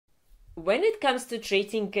when it comes to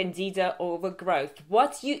treating candida overgrowth,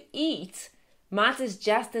 what you eat matters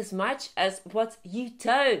just as much as what you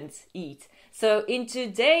don't eat. So in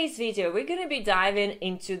today's video, we're going to be diving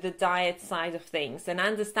into the diet side of things and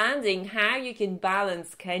understanding how you can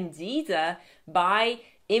balance candida by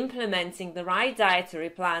implementing the right dietary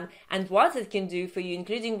plan and what it can do for you,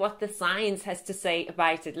 including what the science has to say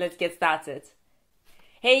about it. Let's get started.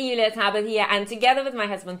 Hey, Julia Tabert here, and together with my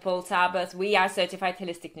husband Paul Tabert, we are certified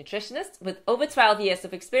holistic nutritionists with over 12 years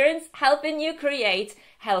of experience helping you create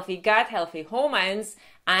healthy gut, healthy hormones,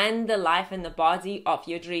 and the life and the body of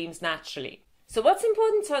your dreams naturally. So what's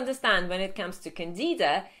important to understand when it comes to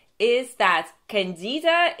candida is that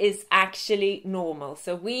candida is actually normal.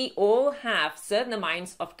 So we all have certain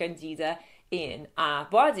amounts of candida in our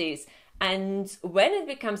bodies. And when it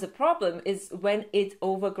becomes a problem is when it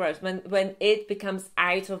overgrows, when it becomes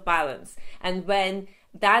out of balance, and when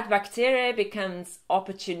that bacteria becomes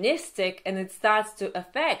opportunistic and it starts to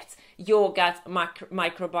affect your gut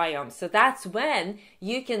microbiome. So that's when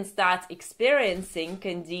you can start experiencing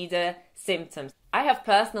candida symptoms. I have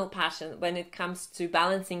personal passion when it comes to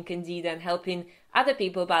balancing candida and helping other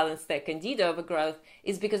people balance their candida overgrowth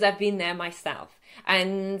is because I've been there myself.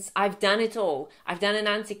 And I've done it all. I've done an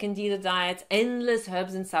anti-candida diet, endless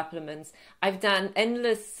herbs and supplements. I've done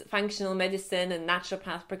endless functional medicine and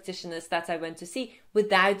naturopath practitioners that I went to see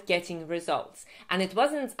without getting results. And it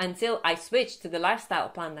wasn't until I switched to the lifestyle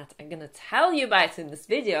plan that I'm going to tell you about in this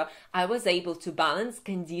video, I was able to balance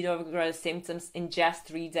candida overgrowth symptoms in just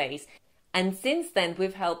 3 days. And since then,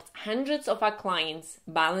 we've helped hundreds of our clients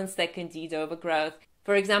balance their candida overgrowth.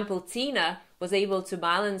 For example, Tina was able to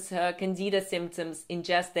balance her candida symptoms in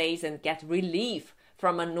just days and get relief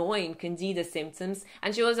from annoying candida symptoms.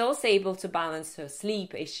 And she was also able to balance her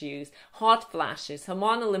sleep issues, hot flashes,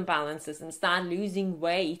 hormonal imbalances, and start losing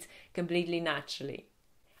weight completely naturally.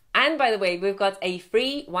 And by the way, we've got a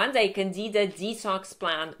free 1-day candida detox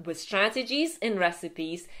plan with strategies and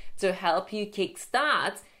recipes to help you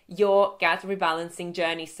kickstart your gut rebalancing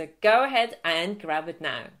journey. So go ahead and grab it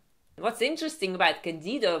now. What's interesting about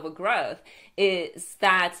candida overgrowth is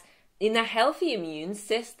that in a healthy immune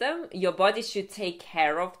system, your body should take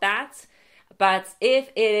care of that. But if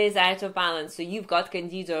it is out of balance, so you've got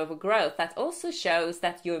candida overgrowth, that also shows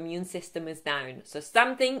that your immune system is down. So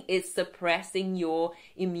something is suppressing your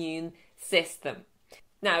immune system.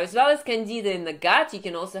 Now, as well as candida in the gut, you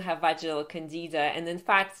can also have vaginal candida. And in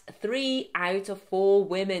fact, 3 out of 4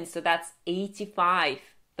 women, so that's 85%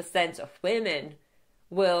 of women,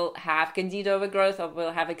 will have candida overgrowth or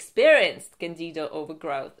will have experienced candida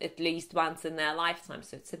overgrowth at least once in their lifetime.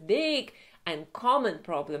 So it's a big and common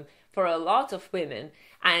problem for a lot of women.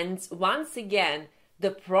 And once again,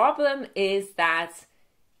 the problem is that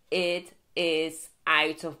it is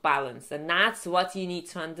out of balance, and that's what you need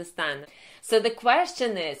to understand. So the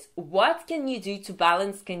question is, what can you do to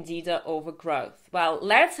balance candida overgrowth? Well,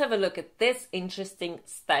 let's have a look at this interesting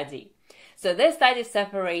study. So this study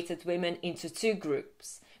separated women into 2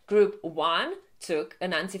 groups. Group 1 took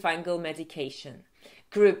an antifungal medication.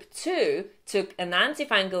 Group 2 took an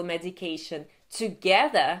antifungal medication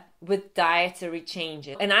together with dietary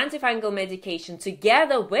changes. An antifungal medication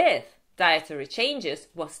together with dietary changes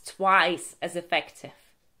was twice as effective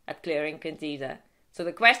at clearing candida. So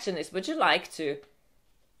the question is, would you like to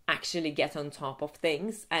actually get on top of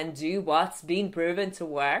things and do what's been proven to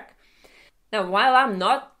work? Now, while I'm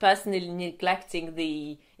not personally neglecting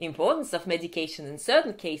the importance of medication in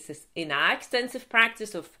certain cases, in our extensive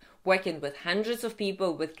practice of working with hundreds of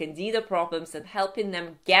people with candida problems and helping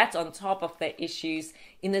them get on top of their issues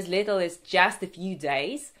in as little as just a few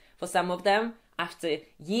days, for some of them, after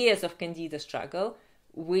years of candida struggle,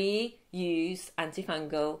 we use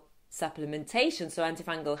antifungal supplementation, so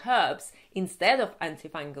antifungal herbs, instead of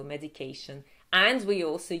antifungal medication. And we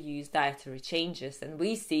also use dietary changes, and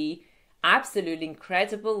we see absolutely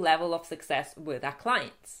incredible level of success with our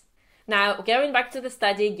clients. Now, going back to the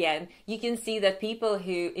study again, you can see that people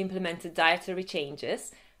who implemented dietary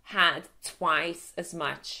changes had twice as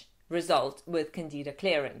much result with candida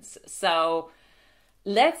clearance. So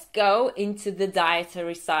let's go into the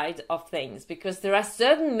dietary side of things, because there are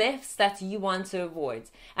certain myths that you want to avoid.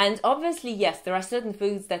 And obviously, yes, there are certain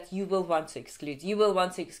foods that you will want to exclude. You will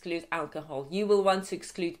want to exclude alcohol. You will want to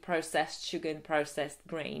exclude processed sugar and processed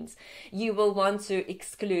grains. You will want to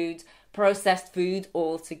exclude processed food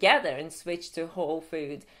altogether and switch to whole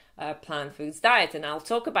food, plant foods diet. And I'll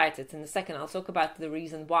talk about it in a second. I'll talk about the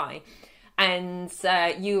reason why. And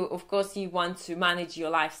you want to manage your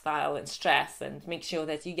lifestyle and stress and make sure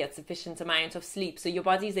that you get sufficient amount of sleep so your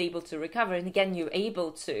body is able to recover. And again, you're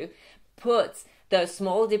able to put those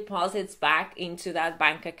small deposits back into that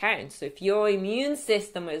bank account. So if your immune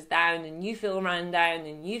system is down and you feel run down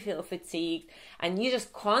and you feel fatigued and you're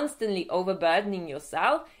just constantly overburdening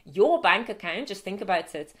yourself, your bank account, just think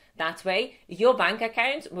about it that way, your bank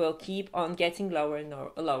account will keep on getting lower and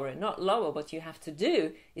lower, not lower. What you have to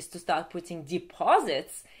do is to start putting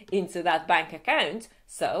deposits into that bank account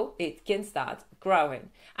so it can start growing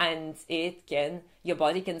and your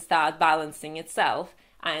body can start balancing itself,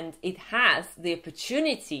 and it has the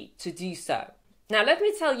opportunity to do so. Now, let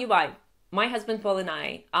me tell you why. My husband Paul and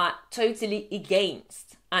I are totally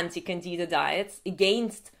against anti-candida diets,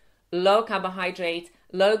 against low carbohydrate,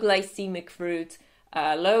 low glycemic fruit,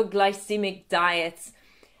 low glycemic diets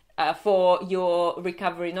for your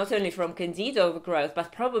recovery, not only from candida overgrowth,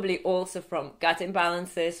 but probably also from gut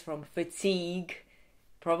imbalances, from fatigue.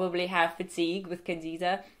 Probably have fatigue with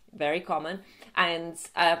candida, very common, and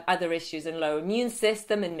other issues in low immune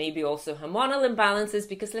system, and maybe also hormonal imbalances,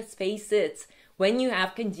 because let's face it, when you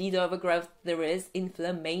have candida overgrowth, there is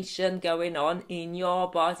inflammation going on in your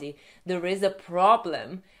body. There is a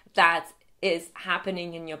problem that is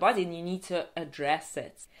happening in your body and you need to address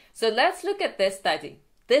it. So let's look at this study.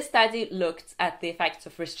 This study looked at the effects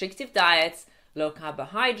of restrictive diets, low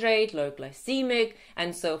carbohydrate, low glycemic,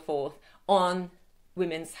 and so forth on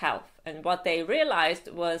women's health. And what they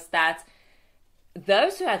realized was that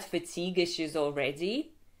those who had fatigue issues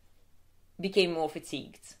already became more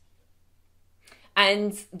fatigued.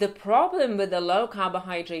 And the problem with the low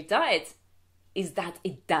carbohydrate diet is that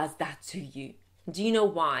it does that to you. Do you know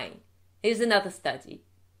why? Here's another study.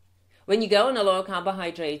 When you go on a low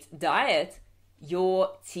carbohydrate diet,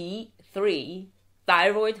 your T3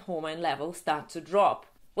 thyroid hormone levels start to drop.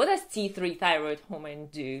 What does T3 thyroid hormone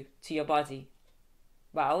do to your body?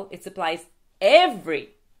 Well, it supplies every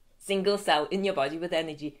single cell in your body with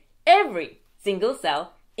energy. Every single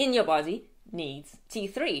cell in your body needs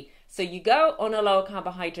T3. So you go on a low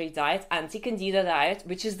carbohydrate diet, anti-candida diet,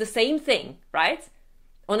 which is the same thing, right?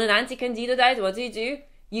 On an anti-candida diet, what do?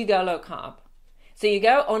 You go low carb. So you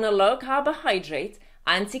go on a low carbohydrate,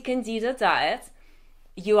 anti-candida diet,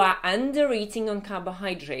 you are under-eating on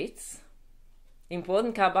carbohydrates,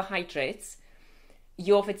 important carbohydrates,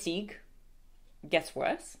 your fatigue gets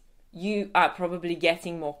worse. You are probably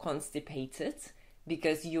getting more constipated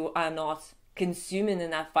because you are not consuming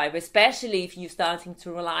enough fiber, especially if you're starting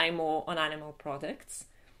to rely more on animal products.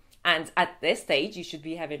 And at this stage, you should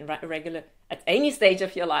be having regular, at any stage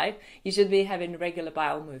of your life, you should be having regular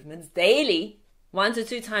bowel movements daily, 1 to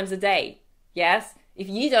 2 times a day. Yes, if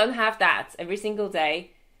you don't have that every single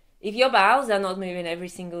day, if your bowels are not moving every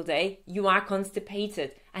single day, you are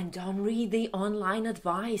constipated. And don't read the online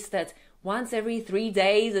advice that once every 3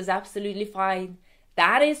 days is absolutely fine.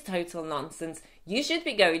 That is total nonsense. You should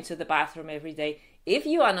be going to the bathroom every day. If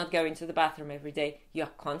you are not going to the bathroom every day, you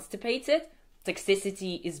are constipated,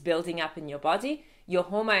 toxicity is building up in your body, your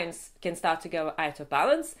hormones can start to go out of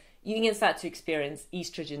balance, you can start to experience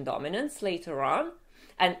estrogen dominance later on,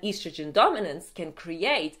 and estrogen dominance can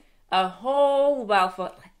create a whole wealth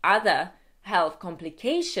of other health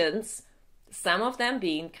complications, some of them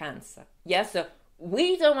being cancer. Yes, so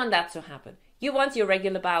we don't want that to happen. You want your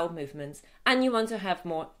regular bowel movements and you want to have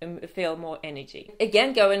more, feel more energy.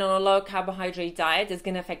 Again, going on a low carbohydrate diet is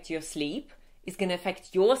going to affect your sleep. It's going to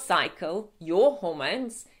affect your cycle, your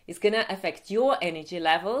hormones. It's going to affect your energy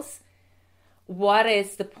levels. What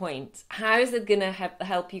is the point? How is it going to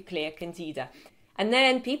help you clear candida? And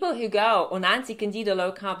then people who go on anti-candida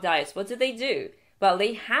low carb diets, what do? Well,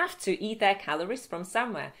 they have to eat their calories from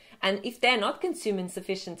somewhere. And if they're not consuming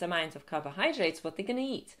sufficient amount of carbohydrates, what they're going to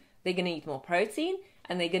eat? They're going to eat more protein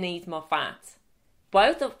and they're going to eat more fat.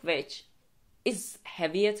 Both of which is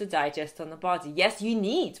heavier to digest on the body. Yes, you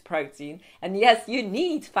need protein and yes, you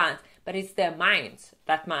need fat, but it's the amount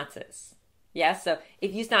that matters. Yeah, so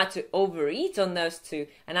if you start to overeat on those two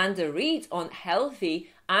and undereat on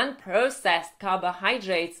healthy and processed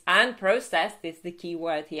carbohydrates, and processed is the key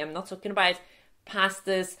word here. I'm not talking about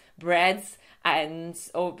pastas, breads, and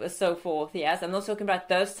so forth. Yes, I'm not talking about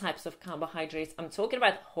those types of carbohydrates. I'm talking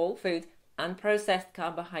about whole food, unprocessed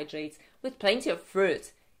carbohydrates with plenty of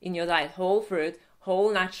fruit in your diet, whole fruit,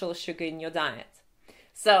 whole natural sugar in your diet.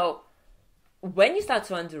 So when you start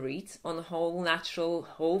to undereat on whole natural,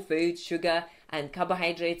 whole food, sugar and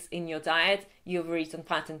carbohydrates in your diet, you overeat on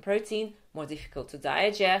fat and protein, more difficult to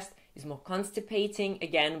digest, is more constipating.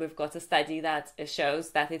 Again, we've got a study that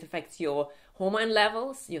shows that it affects your hormone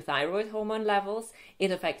levels, your thyroid hormone levels.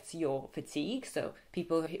 It affects your fatigue. So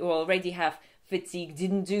people who already have fatigue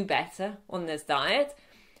didn't do better on this diet.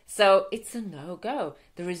 So it's a no-go.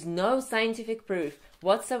 There is no scientific proof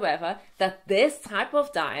whatsoever that this type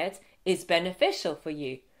of diet is beneficial for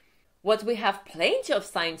you. What we have plenty of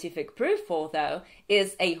scientific proof for, though,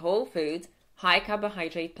 is a whole food, high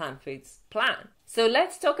carbohydrate plant foods plan. So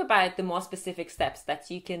let's talk about the more specific steps that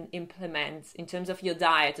you can implement in terms of your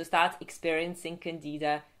diet to start experiencing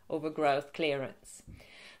candida overgrowth clearance.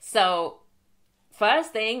 So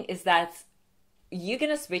first thing is that you're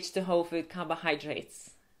going to switch to whole food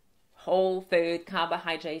carbohydrates. Whole food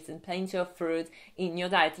carbohydrates and plenty of fruit in your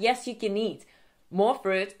diet. Yes, you can eat more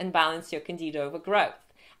fruit and balance your candida overgrowth.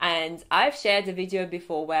 And I've shared a video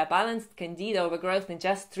before where I balanced candida overgrowth in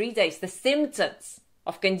just 3 days. The symptoms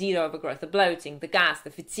of candida overgrowth, the bloating, the gas, the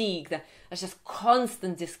fatigue, there's just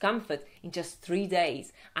constant discomfort in just 3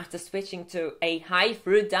 days after switching to a high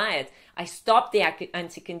fruit diet. I stopped the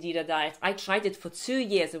anti-candida diet. I tried it for 2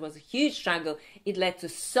 years. It was a huge struggle. It led to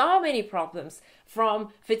so many problems, from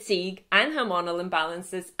fatigue and hormonal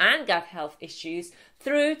imbalances and gut health issues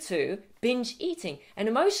through to binge eating and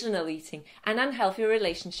emotional eating, an unhealthy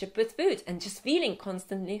relationship with food, and just feeling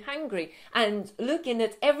constantly hungry and looking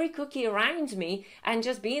at every cookie around me and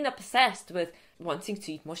just being obsessed with wanting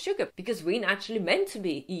to eat more sugar, because we're naturally meant to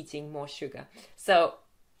be eating more sugar. So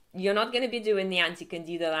you're not going to be doing the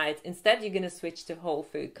anti-candida diet. Instead, you're going to switch to whole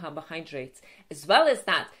food carbohydrates. As well as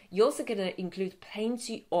that, you're also going to include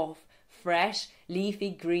plenty of fresh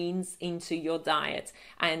leafy greens into your diet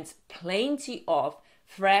and plenty of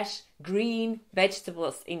fresh green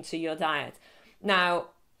vegetables into your diet. Now,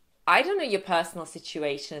 I don't know your personal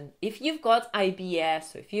situation. If you've got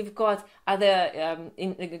IBS or if you've got other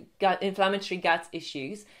inflammatory gut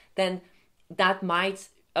issues, then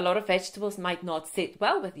a lot of vegetables might not sit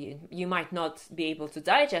well with you. You might not be able to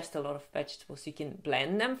digest a lot of vegetables. You can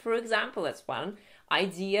blend them, for example. That's one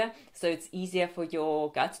idea. So it's easier for your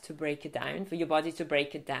gut to break it down, for your body to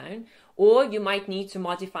break it down. Or you might need to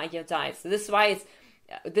modify your diet. So this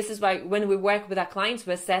is why when we work with our clients,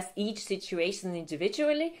 we assess each situation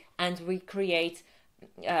individually and we create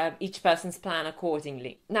each person's plan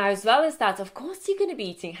accordingly. Now, as well as that, of course, you're going to be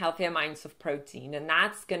eating healthy amounts of protein, and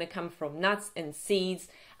that's going to come from nuts and seeds.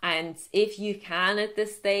 And if you can at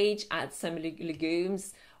this stage, add some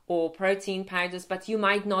legumes or protein powders, but you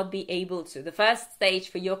might not be able to. The first stage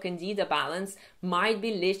for your candida balance might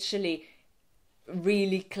be literally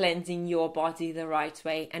really cleansing your body the right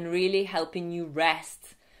way and really helping you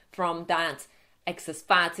rest from that excess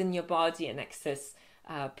fat in your body and excess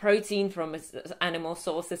protein from animal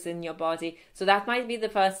sources in your body. So that might be the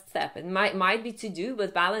first step. It might be to do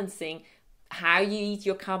with balancing how you eat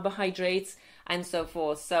your carbohydrates and so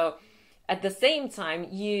forth. So at the same time,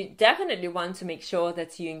 you definitely want to make sure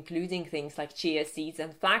that you're including things like chia seeds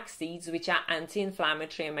and flax seeds, which are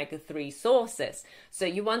anti-inflammatory omega-3 sources. So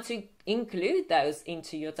you want to include those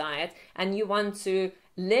into your diet, and you want to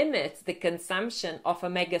limit the consumption of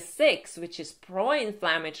omega-6, which is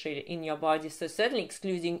pro-inflammatory in your body. So certainly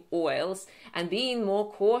excluding oils and being more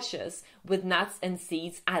cautious with nuts and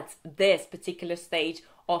seeds at this particular stage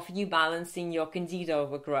of you balancing your candida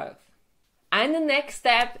overgrowth. And the next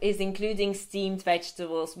step is including steamed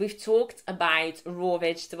vegetables. We've talked about raw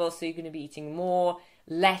vegetables, so you're going to be eating more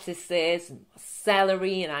lettuces and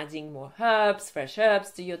celery and adding more herbs, fresh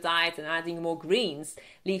herbs to your diet, and adding more greens,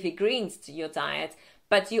 leafy greens to your diet.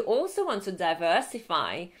 But you also want to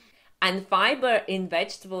diversify, and fiber in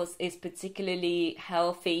vegetables is particularly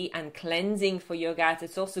healthy and cleansing for your gut.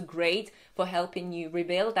 It's also great for helping you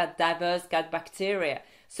rebuild that diverse gut bacteria.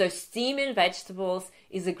 So steaming vegetables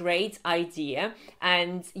is a great idea,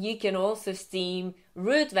 and you can also steam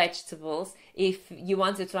root vegetables if you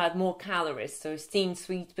wanted to add more calories. So steamed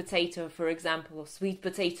sweet potato, for example, or sweet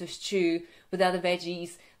potato stew with other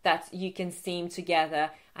veggies that you can steam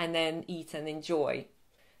together and then eat and enjoy.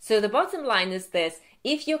 So the bottom line is this: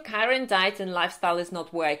 if your current diet and lifestyle is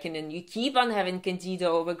not working and you keep on having candida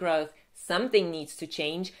overgrowth, something needs to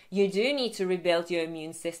change. You do need to rebuild your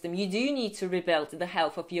immune system. You do need to rebuild the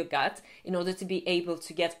health of your gut in order to be able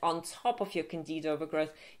to get on top of your candida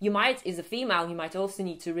overgrowth. You might, as a female, you might also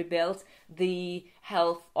need to rebuild the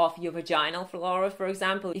health of your vaginal flora, for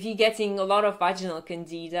example. If you're getting a lot of vaginal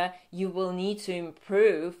candida, you will need to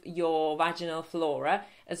improve your vaginal flora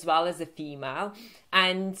as well as a female.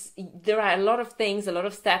 And there are a lot of things, a lot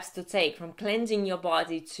of steps to take, from cleansing your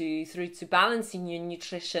body through to balancing your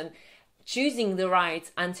nutrition, choosing the right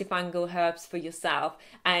antifungal herbs for yourself,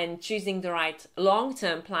 and choosing the right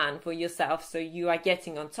long-term plan for yourself so you are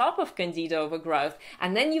getting on top of candida overgrowth.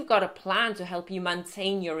 And then you've got a plan to help you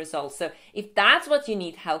maintain your results. So if that's what you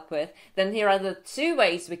need help with, then here are the 2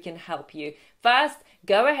 ways we can help you. First,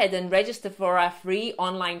 go ahead and register for our free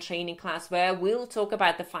online training class where we'll talk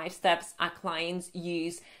about the 5 steps our clients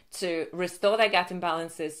use to restore their gut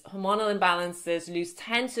imbalances, hormonal imbalances, lose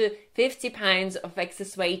 10 to 50 pounds of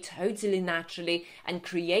excess weight totally naturally, and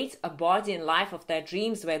create a body and life of their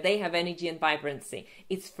dreams where they have energy and vibrancy.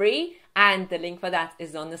 It's free, and the link for that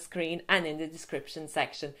is on the screen and in the description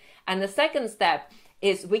section. And the second step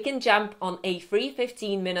is we can jump on a free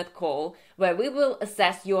 15-minute call where we will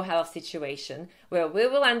assess your health situation, where we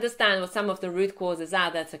will understand what some of the root causes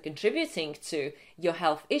are that are contributing to your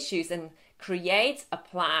health issues, and create a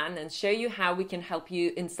plan and show you how we can help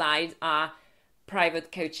you inside our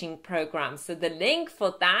private coaching program. So the link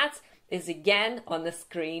for that is again on the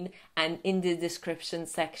screen and in the description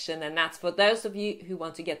section. And that's for those of you who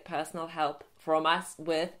want to get personal help from us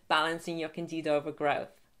with balancing your candida overgrowth.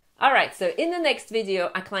 All right, so in the next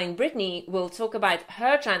video, our client Brittany will talk about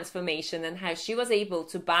her transformation and how she was able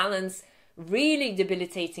to balance really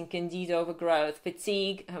debilitating candida overgrowth,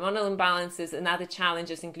 fatigue, hormonal imbalances, and other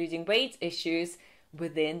challenges, including weight issues,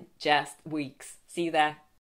 within just weeks. See you there.